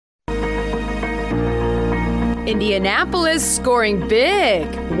Indianapolis scoring big,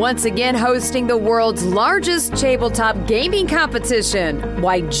 once again hosting the world's largest tabletop gaming competition.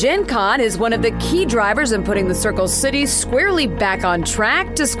 Why Gen Con is one of the key drivers in putting the Circle City squarely back on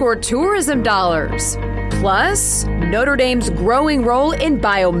track to score tourism dollars. Plus, Notre Dame's growing role in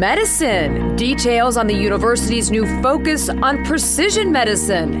biomedicine, details on the university's new focus on precision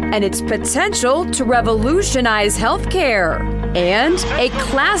medicine and its potential to revolutionize healthcare, and a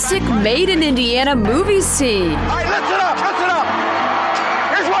classic Made in Indiana movie scene. All right, listen up.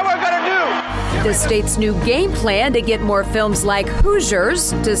 Here's what we're going to do. The state's new game plan to get more films like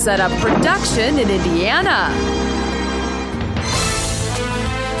Hoosiers to set up production in Indiana.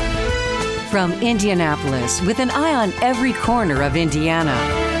 From Indianapolis, with an eye on every corner of Indiana.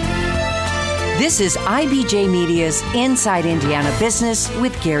 This is IBJ Media's Inside Indiana Business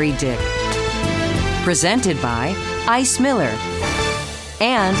with Gary Dick. Presented by Ice Miller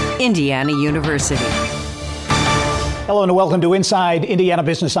and Indiana University. Hello and welcome to Inside Indiana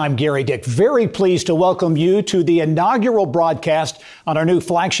Business. I'm Gary Dick. Very pleased to welcome you to the inaugural broadcast on our new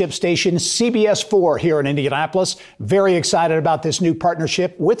flagship station, CBS 4 here in Indianapolis. Very excited about this new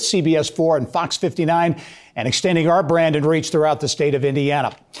partnership with CBS 4 and Fox 59 and extending our brand and reach throughout the state of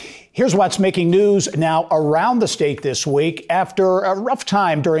Indiana. Here's what's making news now around the state this week. After a rough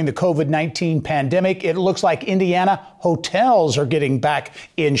time during the COVID-19 pandemic, it looks like Indiana hotels are getting back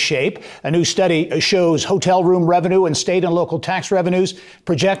in shape. A new study shows hotel room revenue and state and local tax revenues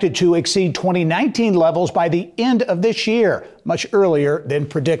projected to exceed 2019 levels by the end of this year, much earlier than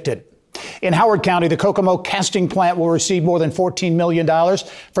predicted. In Howard County, the Kokomo casting plant will receive more than $14 million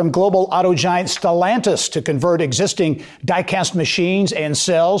from global auto giant Stellantis to convert existing die-cast machines and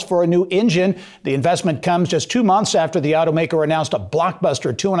cells for a new engine. The investment comes just 2 months after the automaker announced a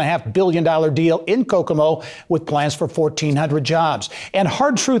blockbuster $2.5 billion deal in Kokomo with plans for 1,400 jobs. And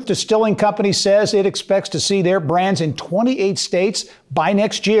Hard Truth Distilling Company says it expects to see their brands in 28 states by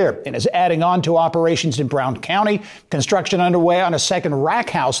next year and is adding on to operations in Brown County. Construction underway on a second rack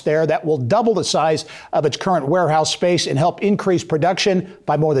house there that will double the size of its current warehouse space and help increase production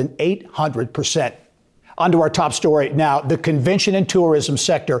by more than 800%. On to our top story now. The convention and tourism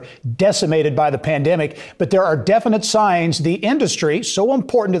sector decimated by the pandemic, but there are definite signs the industry, so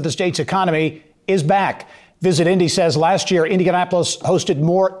important to the state's economy, is back. Visit Indy says last year, Indianapolis hosted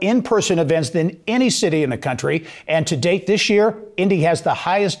more in-person events than any city in the country. And to date this year, Indy has the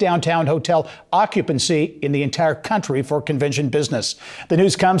highest downtown hotel occupancy in the entire country for convention business. The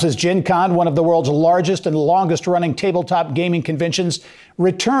news comes as Gen Con, one of the world's largest and longest running tabletop gaming conventions,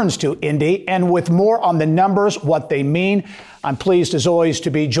 returns to Indy. And with more on the numbers, what they mean, I'm pleased as always to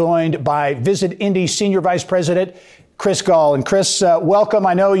be joined by Visit Indy Senior Vice President Chris Gall. And Chris, welcome.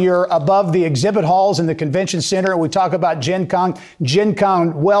 I know you're above the exhibit halls in the convention center. We talk about Gen Con. Gen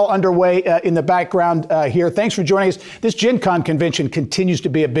Con well underway in the background here. Thanks for joining us. This Gen Con convention continues to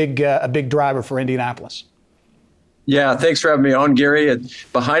be a big driver for Indianapolis. Yeah, thanks for having me on, Gary.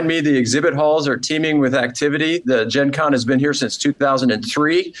 Behind me, the exhibit halls are teeming with activity. The Gen Con has been here since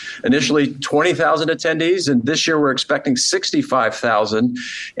 2003, initially 20,000 attendees, and this year we're expecting 65,000.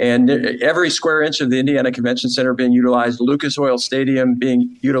 And every square inch of the Indiana Convention Center being utilized, Lucas Oil Stadium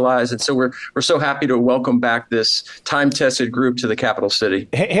being utilized. And so we're so happy to welcome back this time-tested group to the capital city.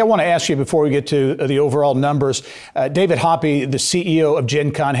 Hey, I want to ask you before we get to the overall numbers, David Hoppe, the CEO of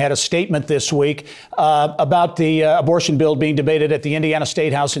Gen Con, had a statement this week about the abortion bill being debated at the Indiana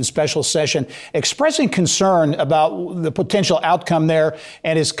State House in special session, expressing concern about the potential outcome there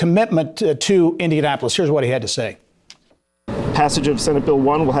and his commitment to Indianapolis. Here's what he had to say. Passage of Senate Bill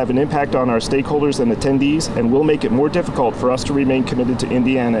 1 will have an impact on our stakeholders and attendees and will make it more difficult for us to remain committed to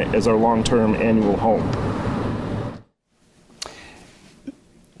Indiana as our long-term annual home.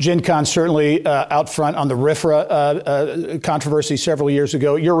 Gen Con certainly out front on the RFRA controversy several years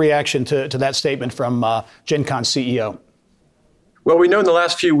ago. Your reaction to that statement from Gen Con CEO? Well, we know in the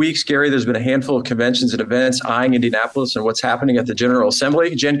last few weeks, Gary, there's been a handful of conventions and events eyeing Indianapolis and what's happening at the General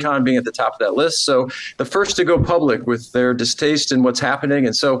Assembly, Gen Con being at the top of that list. So the first to go public with their distaste in what's happening.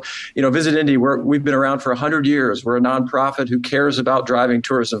 And so, Visit Indy, we've been around for 100 years. We're a nonprofit who cares about driving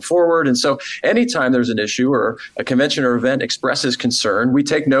tourism forward. And so anytime there's an issue or a convention or event expresses concern, we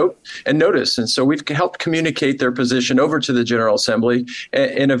take note and notice. And so we've helped communicate their position over to the General Assembly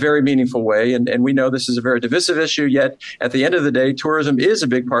in a very meaningful way. And we know this is a very divisive issue, yet at the end of the day, tourism is a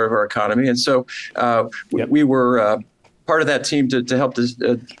big part of our economy. And so we were part of that team to help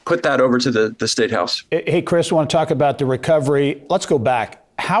put that over to the State House. Hey, Chris, I want to talk about the recovery. Let's go back.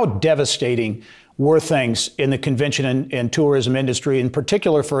 How devastating were things in the convention and tourism industry, in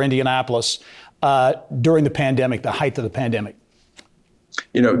particular for Indianapolis, during the pandemic, the height of the pandemic?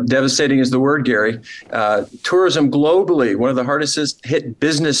 Devastating is the word, Gary. Tourism globally, one of the hardest hit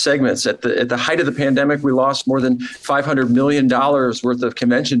business segments. At the height of the pandemic, we lost more than $500 million worth of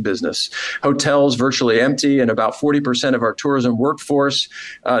convention business. Hotels virtually empty, and about 40% of our tourism workforce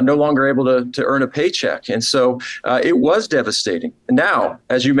no longer able to earn a paycheck. And so it was devastating. Now,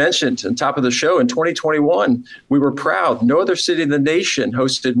 as you mentioned on top of the show, in 2021, we were proud. No other city in the nation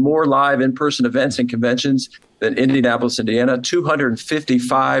hosted more live in-person events and conventions than Indianapolis, Indiana,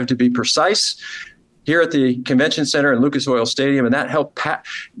 255 to be precise, here at the Convention Center and Lucas Oil Stadium. And that helped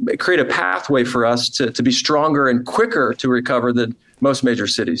create a pathway for us to be stronger and quicker to recover than most major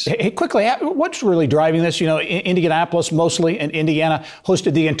cities. Hey, quickly, what's really driving this? Indianapolis mostly and Indiana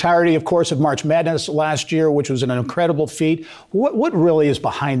hosted the entirety, of course, of March Madness last year, which was an incredible feat. What really is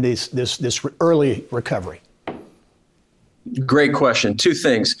behind this early recovery? Great question. Two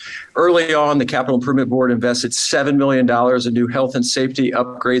things. Early on, the Capital Improvement Board invested $7 million in new health and safety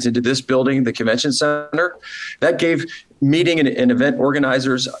upgrades into this building, the Convention Center. That gave meeting and event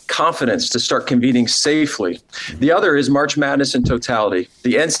organizers confidence to start convening safely. The other is March Madness in totality.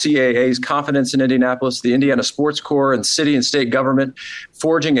 The NCAA's confidence in Indianapolis, the Indiana Sports Corps, and city and state government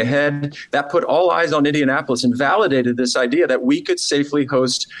forging ahead. That put all eyes on Indianapolis and validated this idea that we could safely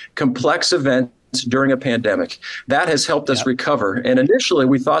host complex events during a pandemic. That has helped us recover. And initially,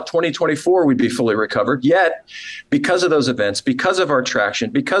 we thought 2024 we'd be fully recovered. Yet, because of those events, because of our traction,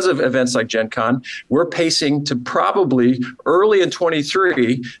 because of events like Gen Con, we're pacing to probably early in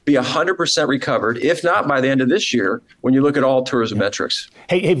 23 be 100% recovered, if not by the end of this year, when you look at all tourism metrics.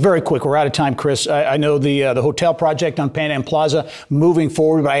 Hey, very quick. We're out of time, Chris. I know the hotel project on Pan Am Plaza moving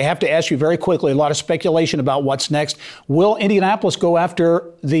forward, but I have to ask you very quickly, a lot of speculation about what's next. Will Indianapolis go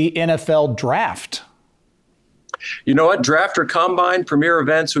after the NFL draft? You know what? Draft or combine, premier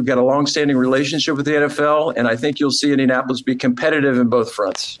events, we've got a long-standing relationship with the NFL, and I think you'll see Indianapolis be competitive in both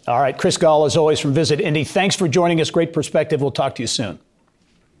fronts. All right. Chris Gall, as always, from Visit Indy. Thanks for joining us. Great perspective. We'll talk to you soon.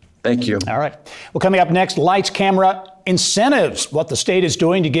 Thank you. All right. Well, coming up next, lights, camera, incentives, what the state is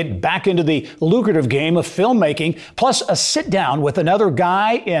doing to get back into the lucrative game of filmmaking, plus a sit down with another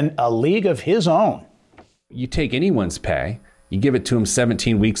guy in a league of his own. You take anyone's pay, you give it to them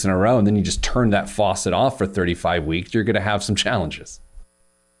 17 weeks in a row, and then you just turn that faucet off for 35 weeks, you're going to have some challenges.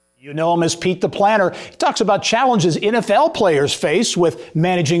 You know him as Pete the Planner. He talks about challenges NFL players face with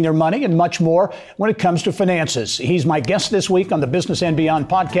managing their money and much more when it comes to finances. He's my guest this week on the Business and Beyond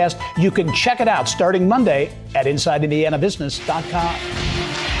podcast. You can check it out starting Monday at InsideIndianaBusiness.com.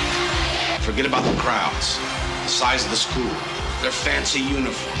 Forget about the crowds, the size of the school, their fancy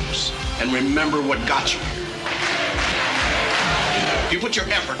uniforms, and remember what got you here. If you put your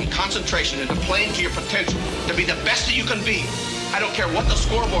effort and concentration into playing to your potential to be the best that you can be, I don't care what the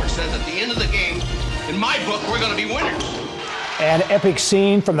scoreboard says at the end of the game, in my book, we're going to be winners. An epic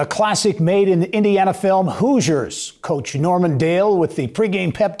scene from the classic made in Indiana film Hoosiers. Coach Norman Dale with the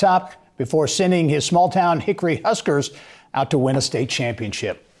pregame pep talk before sending his small-town Hickory Huskers out to win a state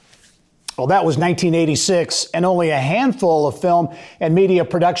championship. Well, that was 1986, and only a handful of film and media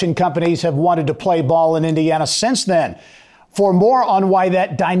production companies have wanted to play ball in Indiana since then. For more on why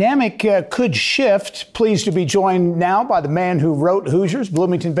that dynamic could shift, pleased to be joined now by the man who wrote Hoosiers,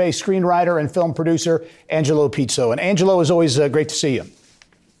 Bloomington-based screenwriter and film producer, Angelo Pizzo. And Angelo, is always great to see you.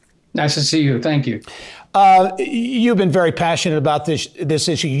 Nice to see you. Thank you. You've been very passionate about this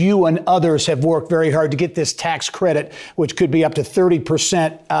issue. You and others have worked very hard to get this tax credit, which could be up to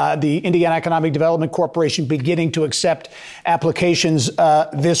 30%. The Indiana Economic Development Corporation beginning to accept applications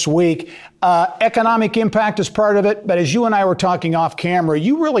this week. Economic impact is part of it, but as you and I were talking off camera,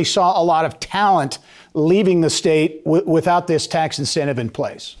 you really saw a lot of talent leaving the state without this tax incentive in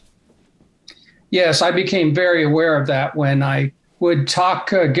place. Yes, I became very aware of that when I would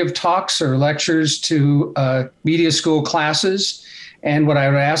give talks or lectures to media school classes. And when I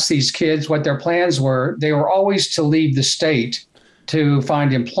would ask these kids what their plans were, they were always to leave the state to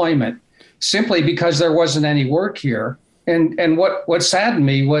find employment, simply because there wasn't any work here. And what saddened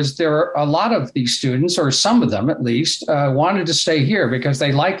me was there are a lot of these students, or some of them at least, wanted to stay here because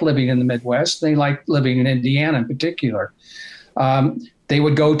they like living in the Midwest. They like living in Indiana in particular. They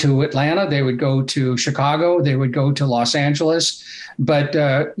would go to Atlanta, they would go to Chicago, they would go to Los Angeles. But,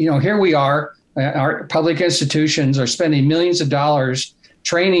 here we are. Our public institutions are spending millions of dollars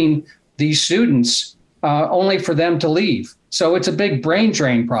training these students only for them to leave. So it's a big brain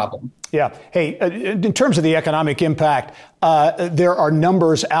drain problem. Yeah. Hey, in terms of the economic impact, there are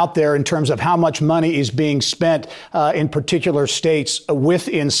numbers out there in terms of how much money is being spent in particular states with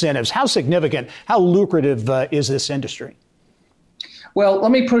incentives. How significant, how lucrative is this industry? Well,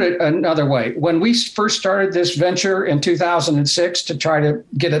 let me put it another way. When we first started this venture in 2006 to try to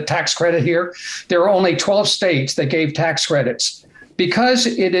get a tax credit here, there were only 12 states that gave tax credits. Because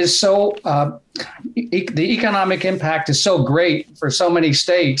it is so, the economic impact is so great for so many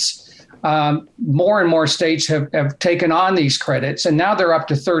states, more and more states have taken on these credits, and now they're up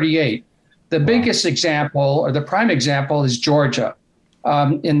to 38. The biggest example, or the prime example, is Georgia.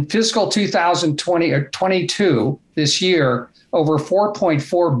 In fiscal 2020 or 22, this year, over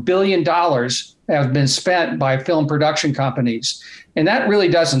 $4.4 billion have been spent by film production companies. And that really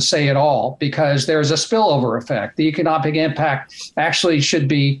doesn't say it all, because there's a spillover effect. The economic impact actually should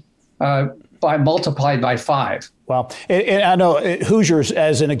be multiplied by 5. Well, and I know Hoosiers,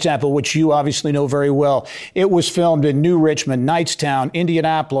 as an example, which you obviously know very well, it was filmed in New Richmond, Knightstown,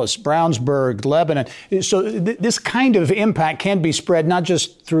 Indianapolis, Brownsburg, Lebanon. So this kind of impact can be spread not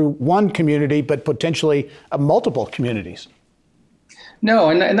just through one community, but potentially multiple communities.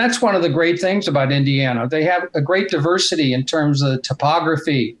 No, and that's one of the great things about Indiana. They have a great diversity in terms of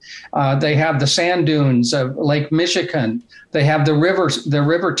topography. They have the sand dunes of Lake Michigan. They have the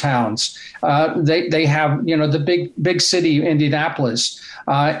river towns. They have, the big city, Indianapolis,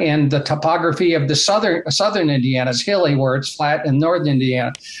 and the topography of the southern Indiana is hilly, where it's flat, in northern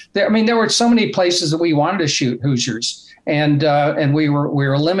Indiana. There were so many places that we wanted to shoot Hoosiers, and we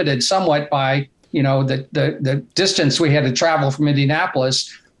were limited somewhat by the distance we had to travel from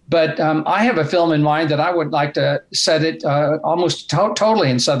Indianapolis. But I have a film in mind that I would like to set it almost totally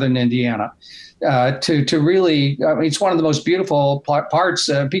in southern Indiana. To really, it's one of the most beautiful parts.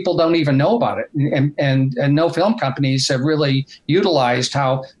 People don't even know about it, and no film companies have really utilized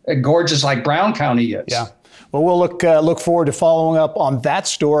how gorgeous like Brown County is. Yeah. Well, we'll look forward to following up on that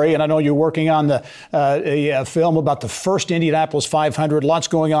story. And I know you're working on a film about the first Indianapolis 500. Lots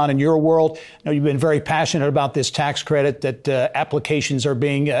going on in your world. I know you've been very passionate about this tax credit, that applications are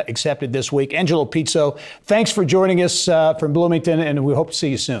being accepted this week. Angelo Pizzo, thanks for joining us from Bloomington, and we hope to see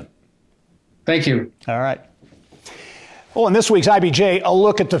you soon. Thank you. All right. Well, in this week's IBJ, a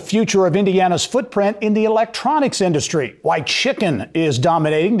look at the future of Indiana's footprint in the electronics industry, why chicken is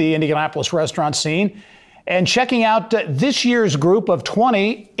dominating the Indianapolis restaurant scene, and checking out this year's group of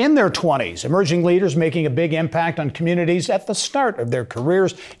 20 in their 20s, emerging leaders making a big impact on communities at the start of their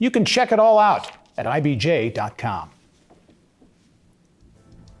careers. You can check it all out at ibj.com.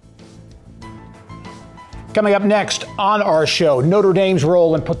 Coming up next on our show, Notre Dame's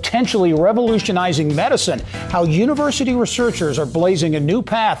role in potentially revolutionizing medicine, how university researchers are blazing a new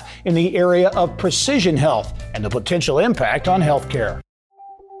path in the area of precision health, and the potential impact on healthcare.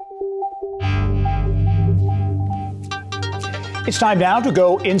 It's time now to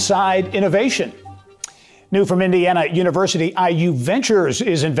go inside innovation. New from Indiana University, IU Ventures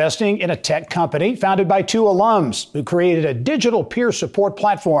is investing in a tech company founded by 2 alums who created a digital peer support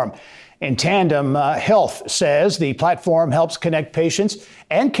platform. In Tandem Health says the platform helps connect patients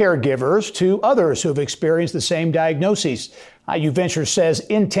and caregivers to others who have experienced the same diagnoses. IU Ventures says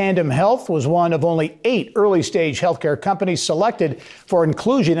In Tandem Health was one of only 8 early-stage healthcare companies selected for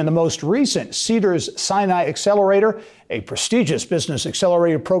inclusion in the most recent Cedars-Sinai Accelerator, a prestigious business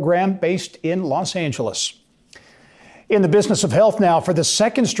accelerator program based in Los Angeles. In the business of health now, for the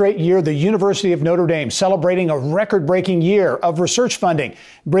second straight year, the University of Notre Dame celebrating a record-breaking year of research funding,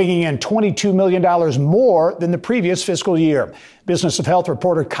 bringing in $22 million more than the previous fiscal year. Business of Health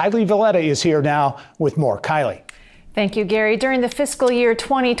reporter Kylie Valletta is here now with more. Kylie. Thank you, Gary. During the fiscal year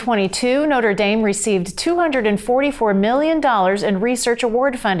 2022, Notre Dame received $244 million in research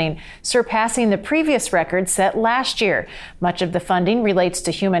award funding, surpassing the previous record set last year. Much of the funding relates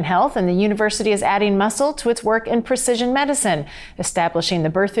to human health, and the university is adding muscle to its work in precision medicine, establishing the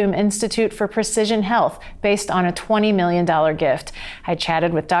Berthum Institute for Precision Health based on a $20 million gift. I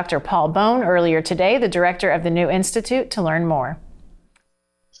chatted with Dr. Paul Bone earlier today, the director of the new institute, to learn more.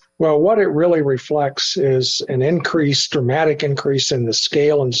 Well, what it really reflects is an dramatic increase in the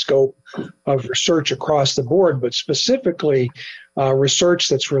scale and scope of research across the board, but specifically research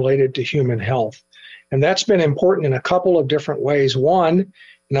that's related to human health. And that's been important in a couple of different ways. One,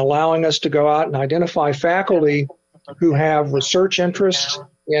 in allowing us to go out and identify faculty who have research interests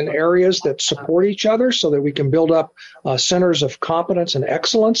in areas that support each other so that we can build up centers of competence and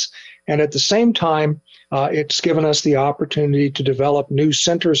excellence. And at the same time, it's given us the opportunity to develop new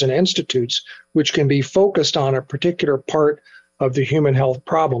centers and institutes which can be focused on a particular part of the human health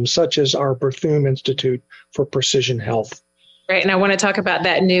problem, such as our Berthum Institute for Precision Health. Right, and I want to talk about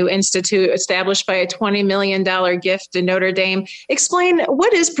that new institute established by a $20 million gift to Notre Dame. Explain,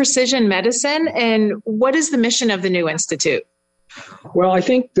 what is precision medicine and what is the mission of the new institute? Well, I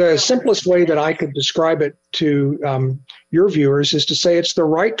think the simplest way that I could describe it to your viewers is to say it's the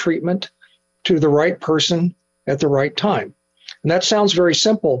right treatment to the right person at the right time. And that sounds very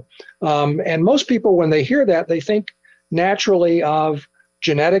simple. And most people, when they hear that, they think naturally of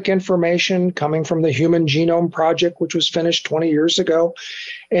genetic information coming from the Human Genome Project, which was finished 20 years ago.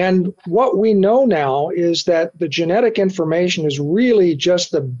 And what we know now is that the genetic information is really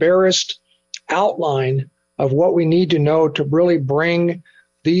just the barest outline of what we need to know to really bring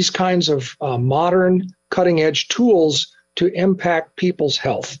these kinds of modern cutting-edge tools to impact people's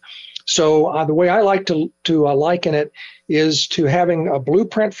health. So the way I like to liken it is to having a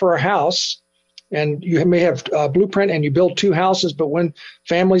blueprint for a house. And you may have a blueprint and you build two houses, but when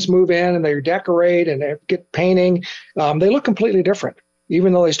families move in and they decorate and they get painting, they look completely different,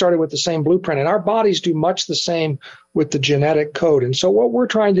 even though they started with the same blueprint. And our bodies do much the same with the genetic code. And so what we're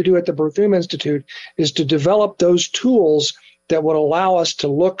trying to do at the Berthum Institute is to develop those tools that would allow us to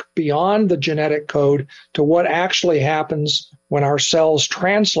look beyond the genetic code to what actually happens when our cells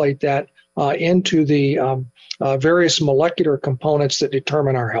translate that into the various molecular components that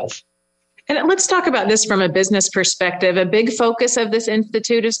determine our health. And let's talk about this from a business perspective. A big focus of this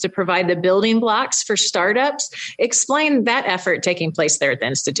institute is to provide the building blocks for startups. Explain that effort taking place there at the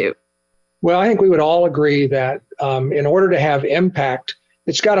institute. Well, I think we would all agree that in order to have impact,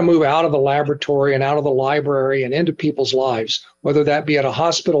 it's got to move out of the laboratory and out of the library and into people's lives, whether that be at a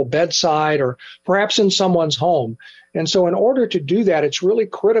hospital bedside or perhaps in someone's home. And so in order to do that, it's really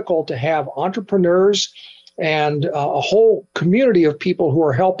critical to have entrepreneurs and a whole community of people who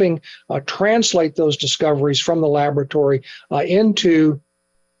are helping translate those discoveries from the laboratory into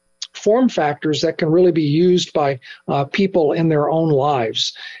form factors that can really be used by people in their own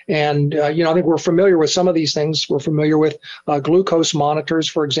lives. And, I think we're familiar with some of these things. We're familiar with glucose monitors,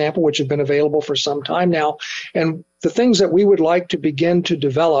 for example, which have been available for some time now. And the things that we would like to begin to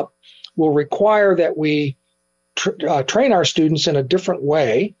develop will require that we train our students in a different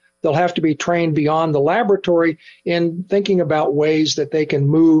way. They'll have to be trained beyond the laboratory in thinking about ways that they can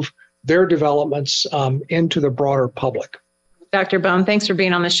move their developments into the broader public. Dr. Bone, thanks for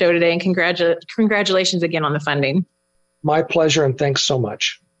being on the show today, and congratulations again on the funding. My pleasure, and thanks so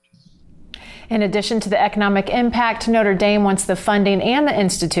much. In addition to the economic impact, Notre Dame wants the funding and the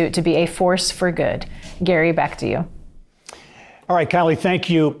institute to be a force for good. Gary, back to you. All right, Kylie, thank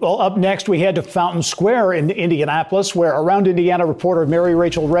you. Well, up next, we head to Fountain Square in Indianapolis, where Around Indiana reporter Mary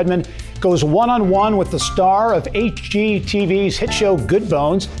Rachel Redmond goes one-on-one with the star of HGTV's hit show Good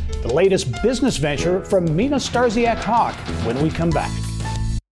Bones, the latest business venture from Mina Starsiak-Hawk, when we come back.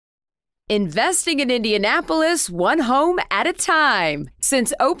 Investing in Indianapolis, one home at a time.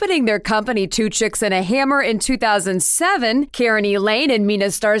 Since opening their company Two Chicks and a Hammer in 2007, Karen Elaine and Mina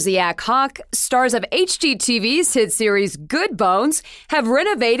Starsiak-Hawk, stars of HGTV's hit series Good Bones, have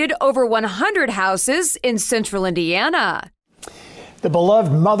renovated over 100 houses in central Indiana. The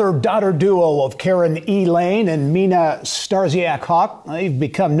beloved mother-daughter duo of Karen Elaine and Mina Starsiak-Hawk, they've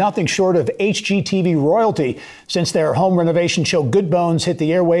become nothing short of HGTV royalty since their home renovation show Good Bones hit the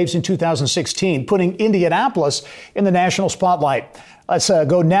airwaves in 2016, putting Indianapolis in the national spotlight. Let's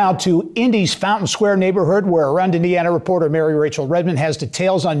go now to Indy's Fountain Square neighborhood, where Around Indiana reporter Mary Rachel Redmond has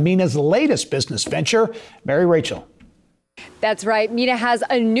details on Mina's latest business venture. Mary Rachel. That's right. Mina has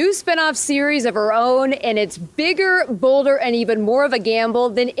a new spinoff series of her own, and it's bigger, bolder, and even more of a gamble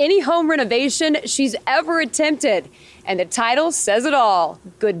than any home renovation she's ever attempted. And the title says it all.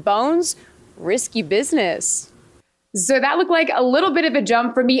 Good Bones, Risky Business. So that looked like a little bit of a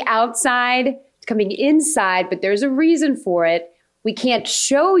jump for me outside, coming inside, but there's a reason for it. We can't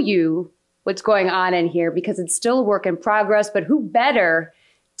show you what's going on in here because it's still a work in progress, but who better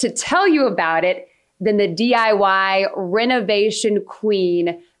to tell you about it than the DIY renovation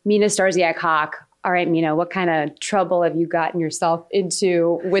queen, Mina Starsiak-Hawk. All right, Mina, what kind of trouble have you gotten yourself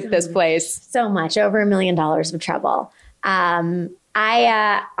into with this place? So much, over $1 million of trouble.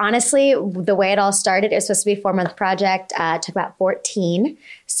 I honestly, the way it all started, it was supposed to be a 4-month project. It took about 14.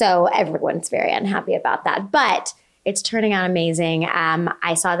 So everyone's very unhappy about that. But it's turning out amazing.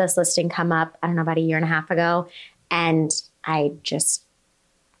 I saw this listing come up, I don't know, about a year and a half ago. And I just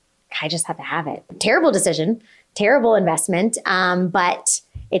had to have it. Terrible decision, terrible investment, but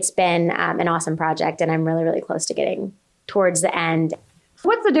it's been an awesome project, and I'm really, really close to getting towards the end.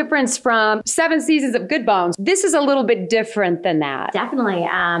 What's the difference from 7 seasons of Good Bones? This is a little bit different than that. Definitely.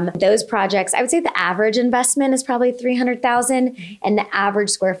 Those projects, I would say the average investment is probably $300,000 and the average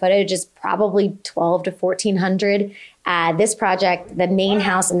square footage is probably 12 to 1,400. This project, the main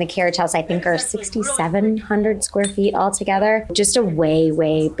house and the carriage house, I think are 6,700 square feet altogether. Just a way,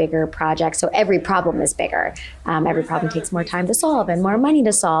 way bigger project. So every problem is bigger. Every problem takes more time to solve and more money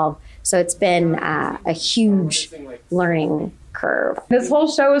to solve. So it's been a huge learning curve. This whole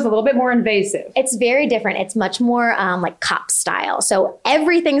show is a little bit more invasive. It's very different. It's much more like cop style. So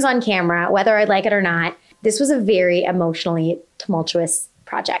everything's on camera, whether I like it or not. This was a very emotionally tumultuous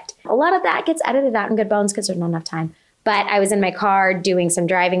project. A lot of that gets edited out in Good Bones because there's not enough time. But I was in my car doing some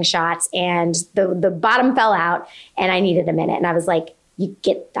driving shots and the bottom fell out and I needed a minute. And I was like,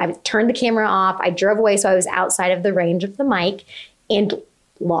 I turned the camera off. I drove away so I was outside of the range of the mic and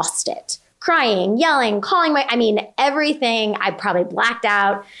lost it. Crying, yelling, calling everything. I probably blacked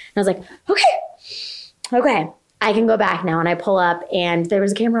out. And I was like, okay, I can go back now. And I pull up and there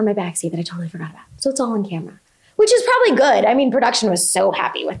was a camera on my backseat that I totally forgot about. So it's all on camera, which is probably good. I mean, production was so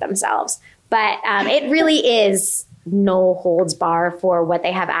happy with themselves. But it really is no holds bar for what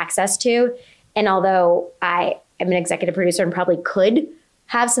they have access to. And although I am an executive producer and probably could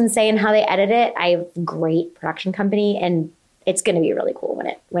have some say in how they edit it, I have a great production company and it's going to be really cool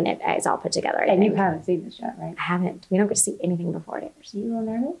when it is all put together. And you haven't seen this yet, right? I haven't. We don't get to see anything before it airs. Are you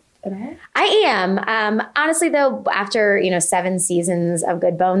nervous at all? I am. Honestly, though, after 7 seasons of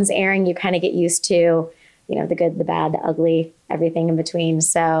Good Bones airing, you kind of get used to, the good, the bad, the ugly, everything in between.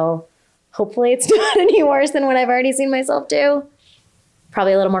 So hopefully it's not any worse than what I've already seen myself do.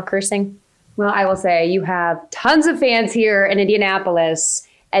 Probably a little more cursing. Well, I will say you have tons of fans here in Indianapolis.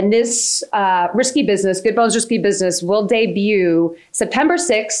 And this Risky Business, Good Bones Risky Business, will debut September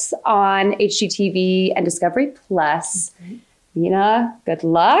 6th on HGTV and Discovery Plus. Nina, good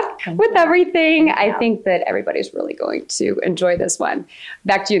luck with everything. I think that everybody's really going to enjoy this one.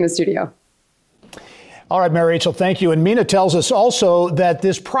 Back to you in the studio. All right, Mary Rachel, thank you. And Mina tells us also that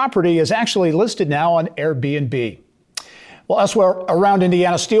this property is actually listed now on Airbnb. Well, elsewhere around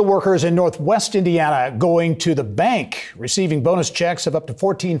Indiana, steelworkers in Northwest Indiana going to the bank, receiving bonus checks of up to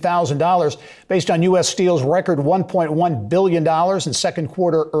 $14,000 based on U.S. Steel's record $1.1 billion in second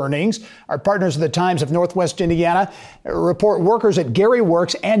quarter earnings. Our partners at the Times of Northwest Indiana report workers at Gary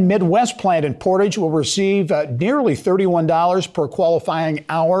Works and Midwest plant in Portage will receive nearly $31 per qualifying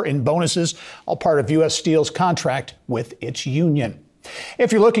hour in bonuses, all part of U.S. Steel's contract with its union.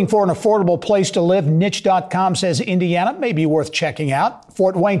 If you're looking for an affordable place to live, Niche.com says Indiana may be worth checking out.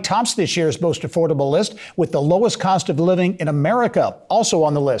 Fort Wayne tops this year's most affordable list with the lowest cost of living in America. Also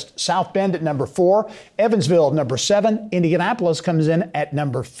on the list, South Bend at number 4, Evansville number 7, Indianapolis comes in at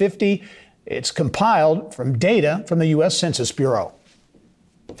number 50. It's compiled from data from the U.S. Census Bureau.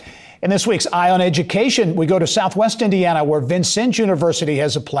 In this week's Eye on Education, we go to Southwest Indiana, where Vincennes University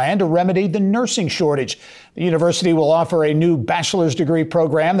has a plan to remedy the nursing shortage. The university will offer a new bachelor's degree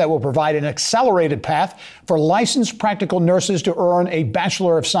program that will provide an accelerated path for licensed practical nurses to earn a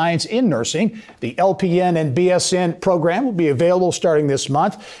Bachelor of Science in Nursing. The LPN and BSN program will be available starting this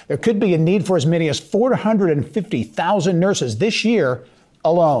month. There could be a need for as many as 450,000 nurses this year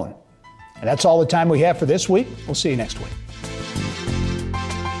alone. And that's all the time we have for this week. We'll see you next week.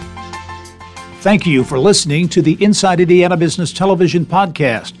 Thank you for listening to the Inside Indiana Business Television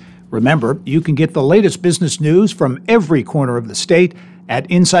podcast. Remember, you can get the latest business news from every corner of the state at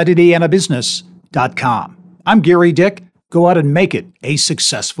InsideIndianaBusiness.com. I'm Gary Dick. Go out and make it a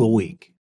successful week.